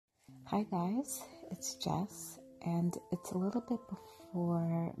Hi guys, it's Jess, and it's a little bit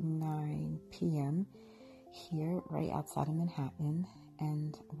before 9 p.m. here, right outside of Manhattan,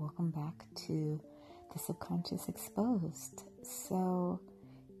 and welcome back to The Subconscious Exposed. So,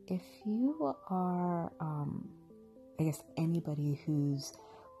 if you are, anybody who's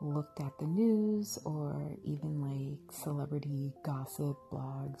looked at the news or even like celebrity gossip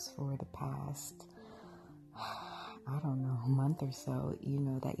blogs for the past month or so, you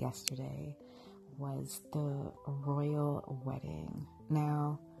know that yesterday was the royal wedding.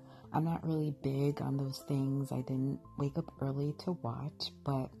 Now, I'm not really big on those things. I didn't wake up early to watch,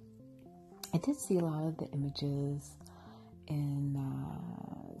 but I did see a lot of the images in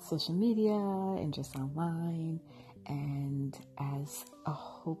social media and just online. And as a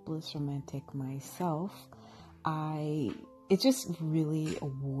hopeless romantic myself, it just really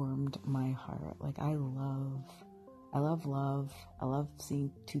warmed my heart. Like, I love love. I love seeing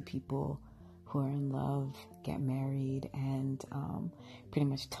two people who are in love get married and pretty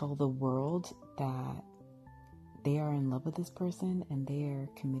much tell the world that they are in love with this person and they are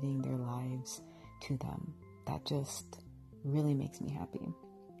committing their lives to them. That just really makes me happy.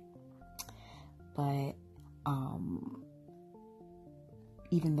 But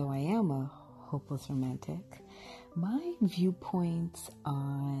even though I am a hopeless romantic, my viewpoints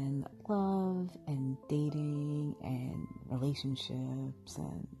on love and dating and relationships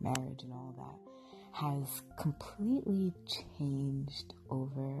and marriage and all that has completely changed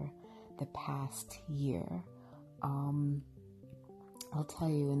over the past year. I'll tell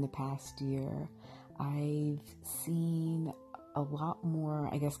you, in the past year, I've seen a lot more,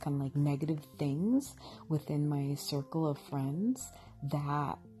 kind of like negative things within my circle of friends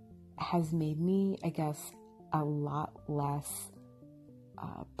that has made me, a lot less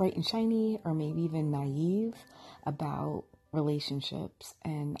bright and shiny, or maybe even naive about relationships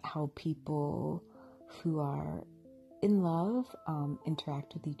and how people who are in love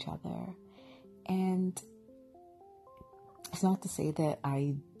interact with each other. And it's not to say that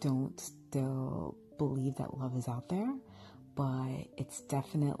I don't still believe that love is out there, but it's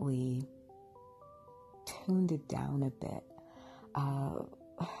definitely toned it down a bit.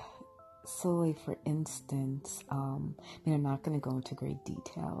 So, like, for instance, I'm not going to go into great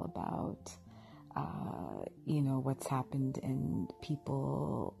detail about, what's happened in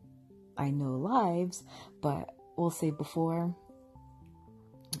people I know lives, but we'll say before,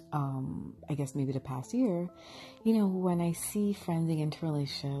 maybe the past year, when I see friends get into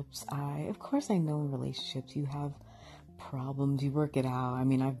relationships, I know in relationships you have problems, you work it out.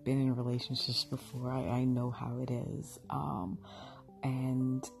 I've been in relationships before. I know how it is.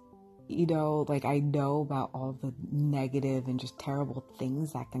 And I know about all the negative and just terrible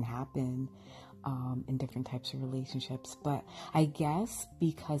things that can happen in different types of relationships. But I guess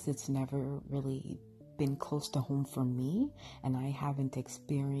because it's never really been close to home for me, and I haven't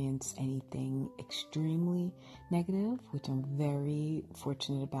experienced anything extremely negative, which I'm very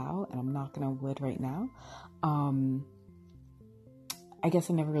fortunate about, and I'm knocking on wood right now. I guess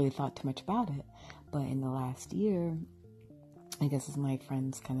I never really thought too much about it. But in the last year, as my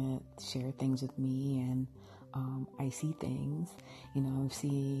friends kind of share things with me and I see things, I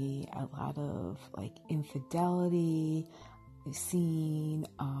see a lot of like infidelity, I've seen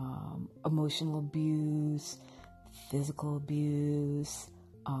emotional abuse, physical abuse,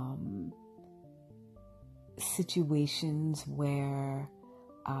 situations where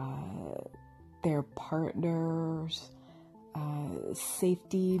their partners'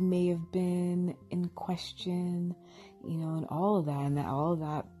 safety may have been in question, and all of that, and all of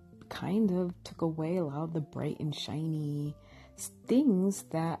that kind of took away a lot of the bright and shiny things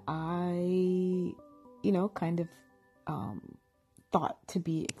that I, thought to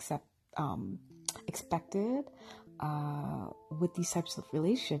be expected with these types of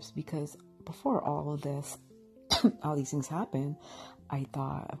relationships. Because before all of this, all these things happen, I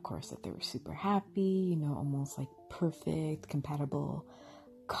thought, of course, that they were super happy, almost like perfect, compatible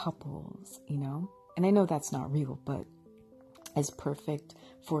couples, and I know that's not real, but as perfect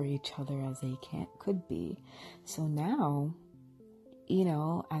for each other as they could be. So now,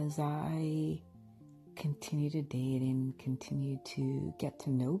 as I continue to date and continue to get to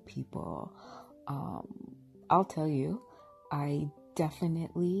know people, I'll tell you, I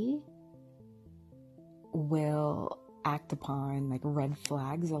definitely will act upon like red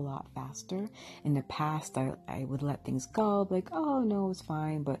flags a lot faster. In the past, I would let things go, like, oh no, it's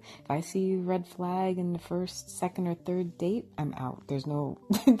fine. But if I see red flag in the first, second, or third date, I'm out. There's no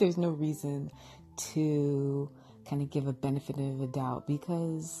there's no reason to kind of give a benefit of a doubt,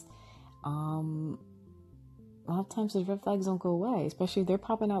 because a lot of times those red flags don't go away, especially if they're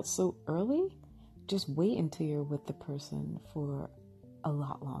popping out so early. Just wait until you're with the person for a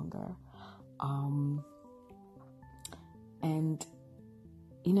lot longer. And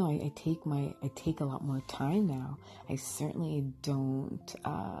I take a lot more time now. I certainly don't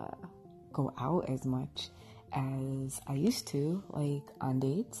go out as much as I used to, like on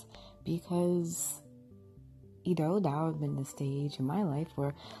dates, because now I've been in the stage in my life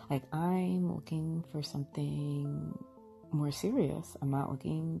where like I'm looking for something more serious. I'm not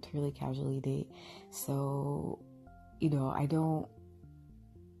looking to really casually date. So, I don't,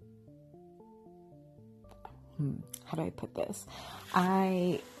 how do I put this?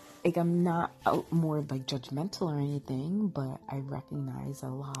 I'm not more like judgmental or anything, but I recognize a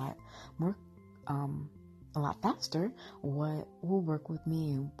lot more, a lot faster what will work with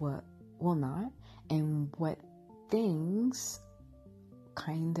me and what will not, and what things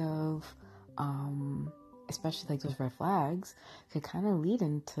kind of, especially like those red flags, could kind of lead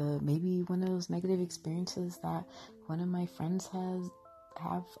into maybe one of those negative experiences that one of my friends have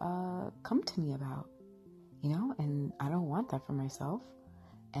come to me about, and I don't want that for myself.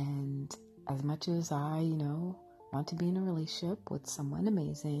 And as much as I, want to be in a relationship with someone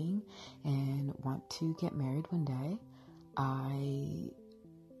amazing and want to get married one day, I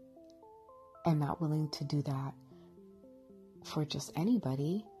am not willing to do that for just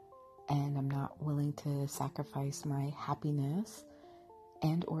anybody. And I'm not willing to sacrifice my happiness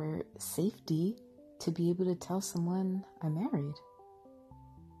and or safety to be able to tell someone I'm married.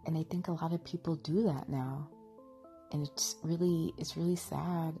 And I think a lot of people do that now. And it's really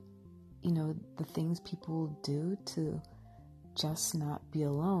sad, the things people do to just not be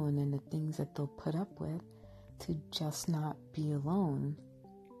alone, and the things that they'll put up with to just not be alone.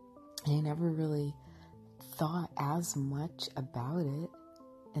 And I never really thought as much about it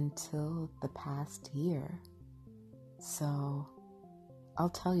until the past year. So I'll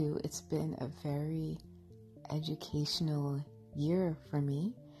tell you, it's been a very educational year for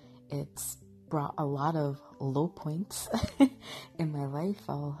me. It's brought a lot of low points in my life.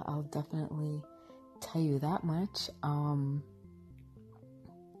 I'll definitely tell you that much.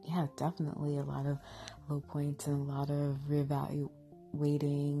 Definitely a lot of low points and a lot of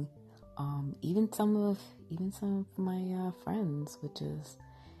reevaluating. Even some of my friends, which is,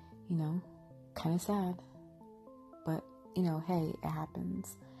 kind of sad. But hey, it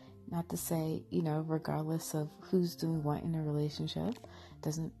happens. Not to say, regardless of who's doing what in a relationship,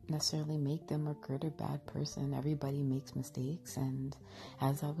 doesn't necessarily make them a good or bad person. Everybody makes mistakes, and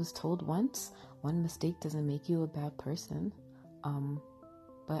as I was told once, one mistake doesn't make you a bad person.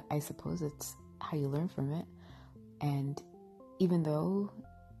 But I suppose it's how you learn from it. And even though,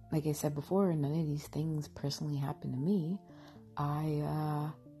 like I said before, none of these things personally happened to me,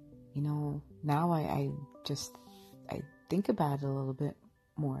 I now I think about it a little bit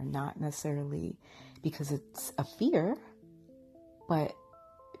more, not necessarily because it's a fear, but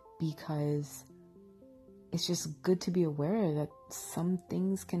because it's just good to be aware that some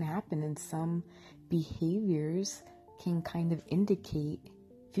things can happen and some behaviors can kind of indicate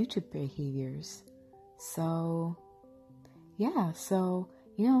future behaviors. So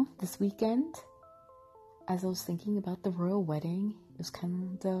this weekend, as I was thinking about the royal wedding, it was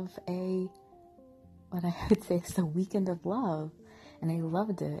kind of what I would say is a weekend of love. And I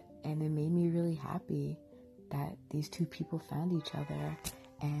loved it. And it made me really happy that these two people found each other.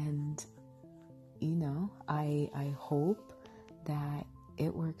 And, I hope that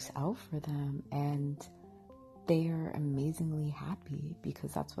it works out for them and they are amazingly happy,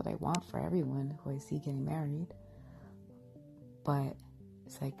 because that's what I want for everyone who I see getting married. But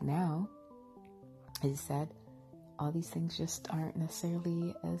it's like now, as I said, all these things just aren't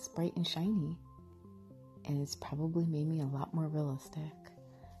necessarily as bright and shiny. And it's probably made me a lot more realistic.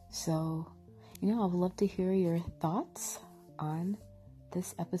 So, I would love to hear your thoughts on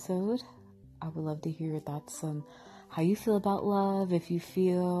this episode. I would love to hear your thoughts on how you feel about love. If you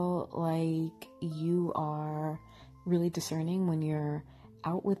feel like you are really discerning when you're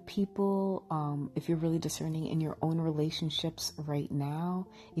out with people, if you're really discerning in your own relationships right now,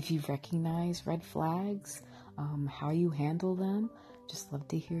 if you recognize red flags, how you handle them. Just love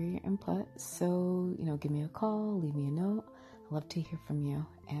to hear your input. So, give me a call, leave me a note. I'd love to hear from you,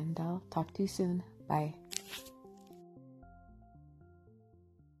 and I'll talk to you soon. Bye.